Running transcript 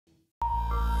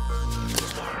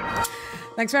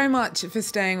Thanks very much for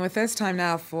staying with us. Time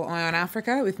now for Eye on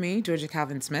Africa with me, Georgia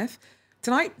Calvin-Smith.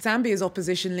 Tonight, Zambia's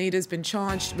opposition leader has been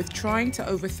charged with trying to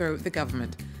overthrow the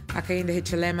government. Hakainde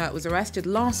Hichilema was arrested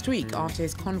last week after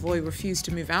his convoy refused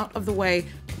to move out of the way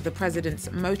of the president's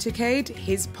motorcade.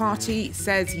 His party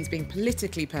says he's being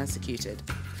politically persecuted.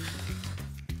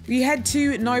 We head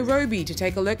to Nairobi to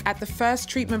take a look at the first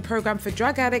treatment program for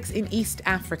drug addicts in East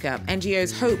Africa.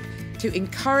 NGOs hope to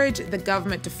encourage the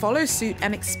government to follow suit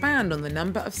and expand on the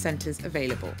number of centres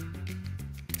available.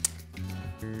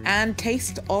 And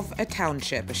taste of a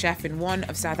township. A chef in one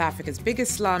of South Africa's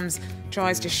biggest slums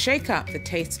tries to shake up the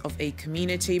tastes of a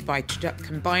community by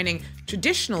combining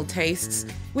traditional tastes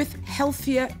with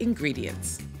healthier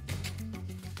ingredients.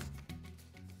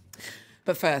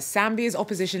 But first, Zambia's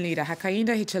opposition leader Hakainde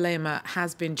Hichilema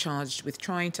has been charged with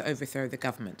trying to overthrow the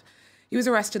government. He was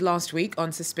arrested last week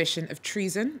on suspicion of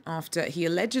treason after he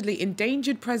allegedly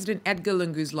endangered President Edgar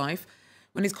Lungu's life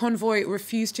when his convoy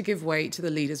refused to give way to the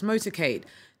leader's motorcade.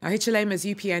 Now, Hichilema's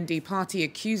UPND party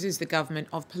accuses the government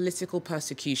of political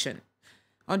persecution.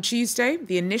 On Tuesday,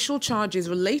 the initial charges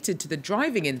related to the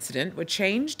driving incident were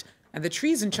changed, and the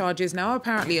treason charges now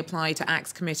apparently apply to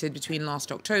acts committed between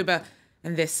last October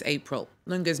and this April.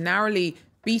 Lungu's narrowly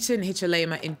beaten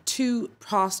Hichilema in two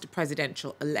past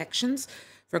presidential elections.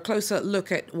 For a closer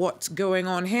look at what's going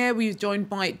on here, we're joined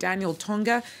by Daniel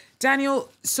Tonga.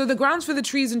 Daniel, so the grounds for the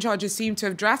treason charges seem to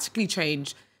have drastically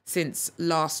changed since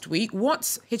last week.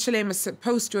 What's Hichilema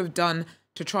supposed to have done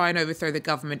to try and overthrow the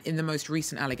government in the most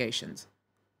recent allegations?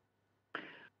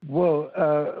 Well,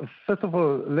 first of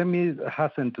all, let me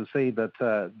hasten to say that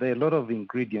there are a lot of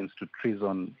ingredients to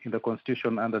treason in the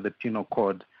Constitution under the Penal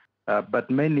Code,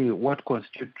 but mainly what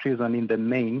constitutes treason in the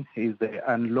main is the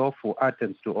unlawful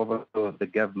attempts to overthrow the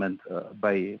government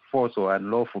by force or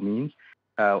unlawful means,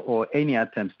 or any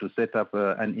attempts to set up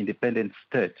an independent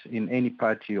state in any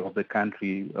party of the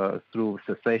country through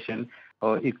secession.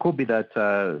 Or it could be that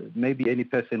maybe any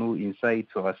person who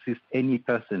incites or assists any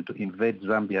person to invade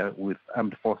Zambia with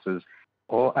armed forces,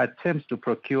 or attempts to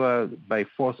procure by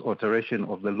force alteration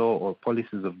of the law or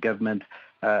policies of government.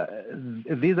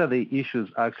 These are the issues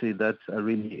actually that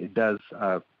really does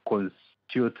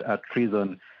constitute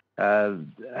treason.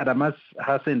 And I must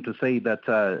hasten to say that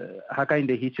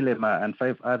Hakainde Hichilema and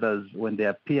 5 others, when they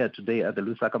appeared today at the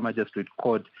Lusaka Magistrate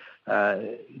Court,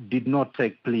 did not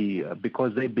take plea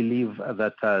because they believe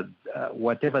that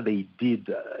whatever they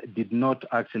did not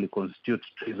actually constitute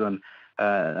treason.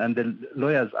 And the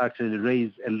lawyers actually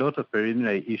raised a lot of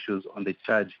preliminary issues on the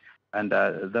charge, and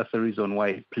that's the reason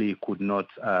why plea could not.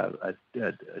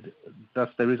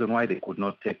 That's the reason why they could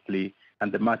not take plea,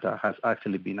 and the matter has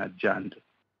actually been adjourned.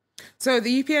 So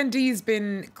the UPND has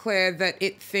been clear that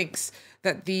it thinks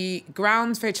that the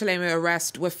grounds for Hichilema's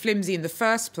arrest were flimsy in the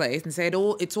first place and say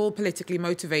it's all politically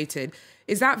motivated.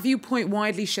 Is that viewpoint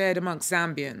widely shared amongst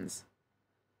Zambians?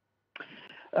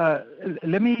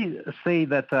 Let me say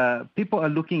that people are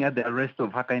looking at the arrest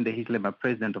of Hakainde Hichilema,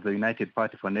 president of the United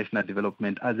Party for National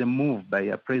Development, as a move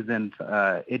by President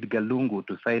Edgar Lungu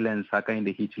to silence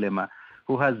Hakainde Hichilema,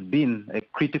 who has been a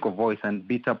critical voice and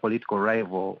bitter political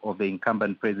rival of the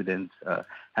incumbent president.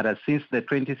 And since the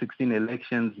 2016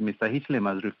 elections, Mr.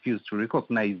 Hichilema has refused to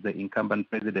recognize the incumbent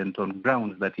president on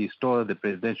grounds that he stole the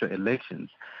presidential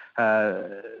elections.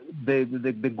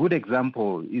 The good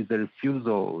example is the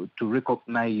refusal to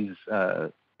recognize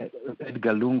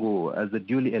Edgar Lungu as the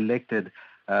duly elected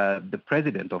the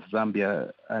president of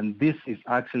Zambia. And this is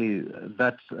actually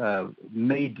that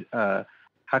made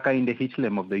Hakainde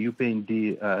Hichilema of the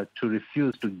UPND to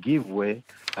refuse to give way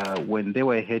when they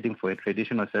were heading for a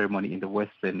traditional ceremony in the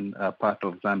western part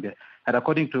of Zambia. And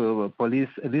according to police,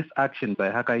 this action by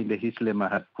Hakainde Hichilema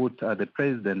had put the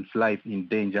president's life in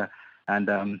danger. And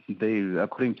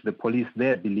according to the police,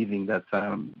 they're believing that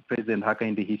President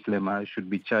Hakainde Hichilema should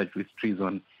be charged with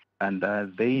treason, and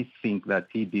they think that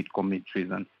he did commit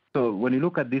treason. So when you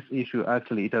look at this issue,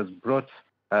 actually, it has brought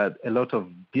a lot of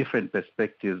different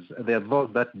perspectives. There are those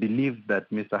that believe that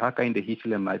Mr. Hakainde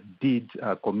Hichilema did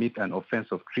commit an offense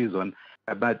of treason,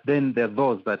 but then there are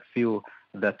those that feel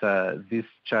that this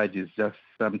charge is just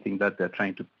something that they're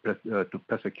trying to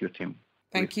persecute him.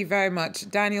 Thank you very much.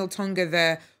 Daniel Tonga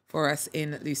there for us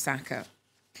in Lusaka.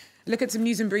 Look at some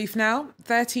news in brief now.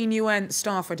 13 UN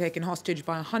staff were taken hostage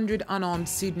by 100 unarmed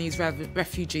Sudanese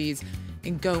refugees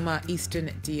in Goma,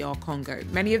 eastern DR Congo.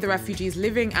 Many of the refugees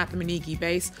living at the Manigi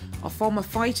base are former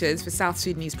fighters for South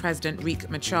Sudanese President Riek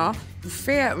Machar, who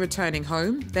fear returning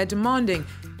home. They're demanding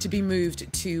to be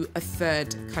moved to a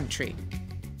third country.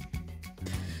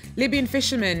 Libyan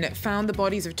fishermen found the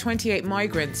bodies of 28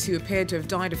 migrants who appeared to have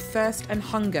died of thirst and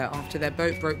hunger after their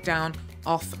boat broke down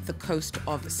off the coast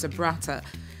of Sabratha.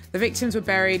 The victims were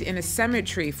buried in a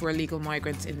cemetery for illegal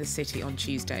migrants in the city on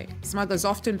Tuesday. Smugglers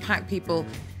often pack people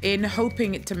in,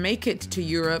 hoping to make it to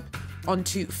Europe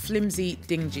onto flimsy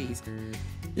dinghies.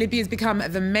 Libya has become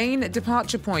the main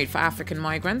departure point for African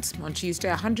migrants. On Tuesday,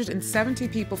 170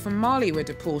 people from Mali were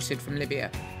deported from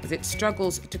Libya as it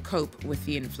struggles to cope with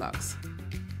the influx.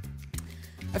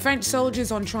 A French soldier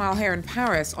is on trial here in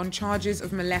Paris on charges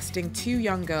of molesting 2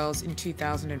 young girls in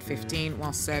 2015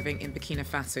 while serving in Burkina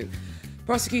Faso.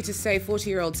 Prosecutors say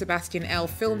 40-year-old Sebastien L.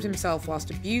 filmed himself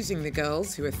whilst abusing the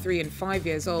girls, who were 3 and 5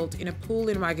 years old, in a pool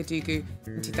in Ouagadougou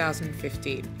in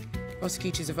 2015.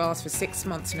 Prosecutors have asked for 6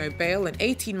 months no bail and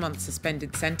 18-month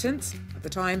suspended sentence. At the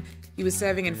time, he was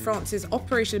serving in France's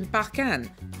Operation Barkhane,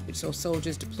 which saw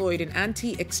soldiers deployed in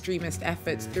anti-extremist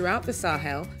efforts throughout the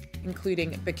Sahel,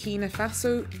 including Burkina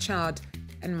Faso, Chad,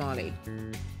 and Mali.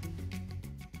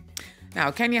 Now,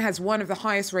 Kenya has one of the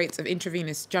highest rates of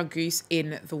intravenous drug use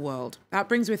in the world. That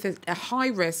brings with it a high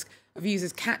risk of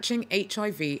users catching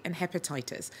HIV and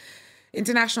hepatitis.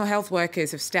 International health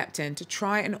workers have stepped in to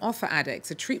try and offer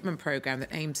addicts a treatment program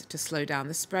that aims to slow down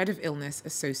the spread of illness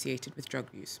associated with drug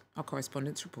use. Our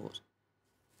correspondents report.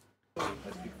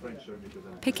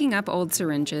 Picking up old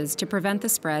syringes to prevent the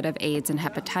spread of AIDS and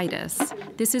hepatitis.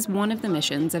 This is one of the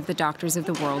missions of the Doctors of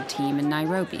the World team in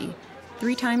Nairobi.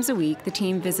 3 times a week, the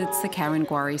team visits the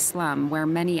Karangwari slum where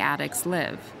many addicts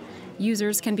live.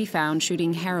 Users can be found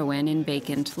shooting heroin in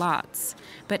vacant lots,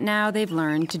 but now they've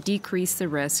learned to decrease the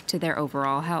risk to their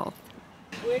overall health.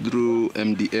 Through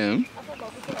MDM,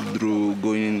 through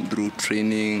going through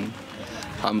training,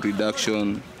 harm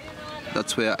reduction,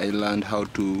 that's where I learned how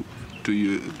to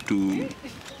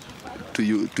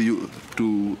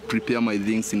prepare my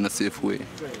things in a safe way.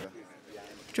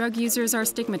 Drug users are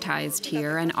stigmatized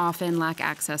here and often lack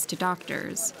access to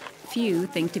doctors. Few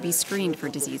think to be screened for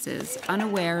diseases,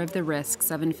 unaware of the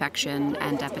risks of infection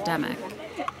and epidemic.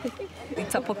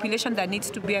 It's a population that needs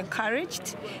to be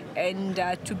encouraged and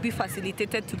to be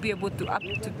facilitated to be able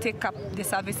to take up the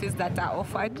services that are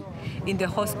offered in the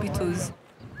hospitals.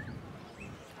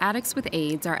 Addicts with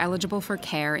AIDS are eligible for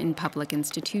care in public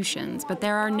institutions, but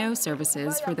there are no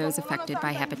services for those affected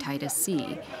by hepatitis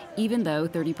C, even though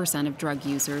 30% of drug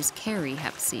users carry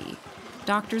hep C.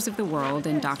 Doctors of the World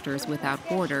and Doctors Without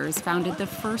Borders founded the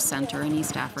first center in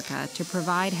East Africa to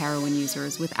provide heroin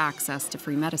users with access to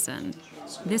free medicine.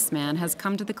 This man has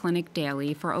come to the clinic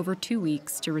daily for over 2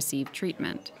 weeks to receive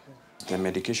treatment. The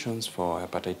medications for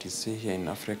hepatitis C here in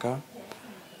Africa,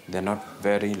 they're not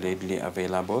very readily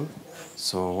available.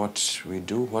 So what we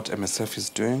do, what MSF is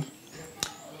doing,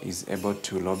 is able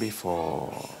to lobby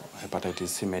for hepatitis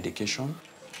C medication.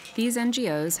 These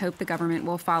NGOs hope the government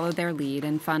will follow their lead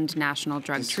and fund national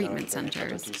drug treatment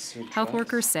centers. Health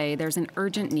workers say there's an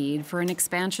urgent need for an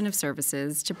expansion of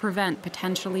services to prevent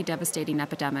potentially devastating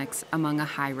epidemics among a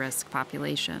high-risk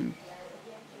population.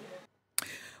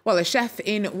 Well, a chef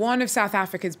in one of South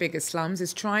Africa's biggest slums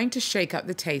is trying to shake up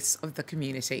the tastes of the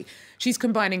community. She's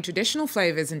combining traditional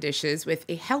flavours and dishes with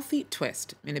a healthy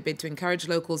twist in a bid to encourage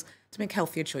locals to make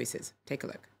healthier choices. Take a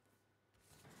look.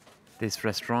 This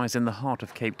restaurant is in the heart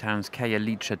of Cape Town's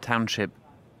Khayelitsha township.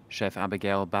 Chef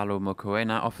Abigail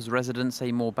Balo-Mokoena offers residents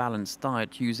a more balanced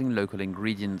diet using local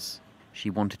ingredients.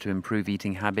 She wanted to improve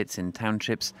eating habits in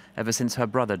townships ever since her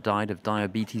brother died of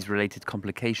diabetes-related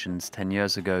complications 10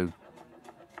 years ago.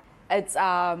 It's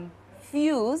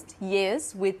fused,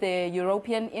 yes, with the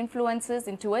European influences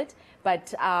into it,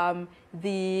 but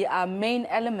the main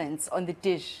elements on the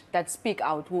dish that speak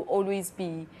out will always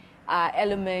be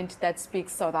element that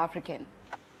speaks South African.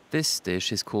 This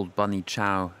dish is called bunny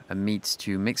chow, a meat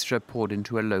stew mixture poured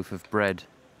into a loaf of bread.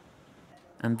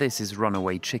 And this is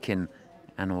runaway chicken,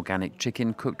 an organic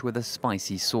chicken cooked with a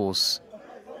spicy sauce.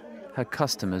 Her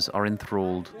customers are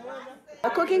enthralled. A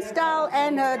cooking style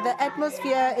and the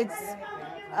atmosphere, it's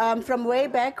from way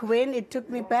back when. It took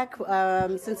me back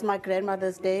since my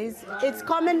grandmother's days. It's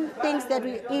common things that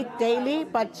we eat daily,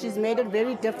 but she's made it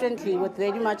very differently with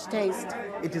very much taste.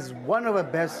 It is one of the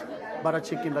best butter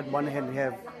chicken that one can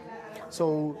have.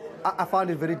 So I found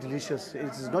it very delicious. It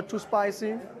is not too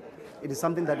spicy. It is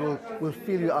something that will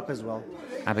fill you up as well.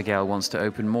 Abigail wants to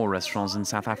open more restaurants in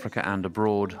South Africa and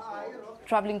abroad.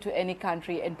 Traveling to any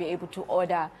country and be able to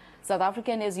order South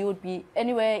African as you would be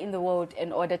anywhere in the world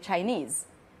and order Chinese.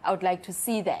 I would like to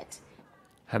see that.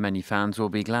 Her many fans will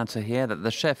be glad to hear that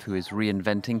the chef who is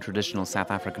reinventing traditional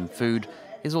South African food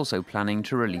is also planning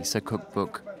to release a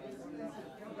cookbook.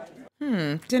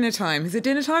 Dinner time. Is it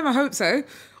dinner time? I hope so.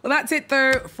 Well, that's it,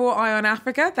 though, for Eye on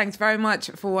Africa. Thanks very much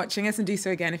for watching us, and do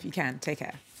so again if you can. Take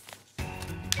care.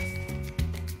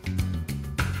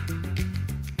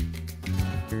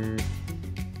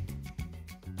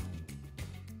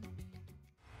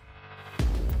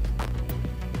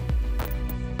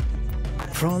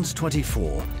 France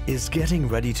 24 is getting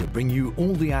ready to bring you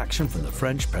all the action from the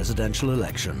French presidential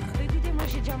election.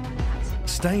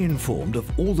 Stay informed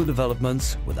of all the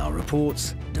developments with our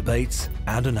reports, debates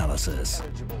and analysis.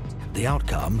 The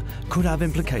outcome could have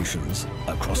implications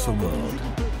across the world.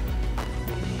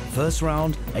 First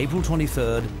round, April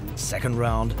 23rd, second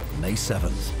round, May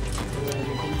 7th.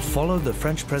 Follow the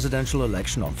French presidential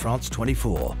election on France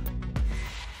 24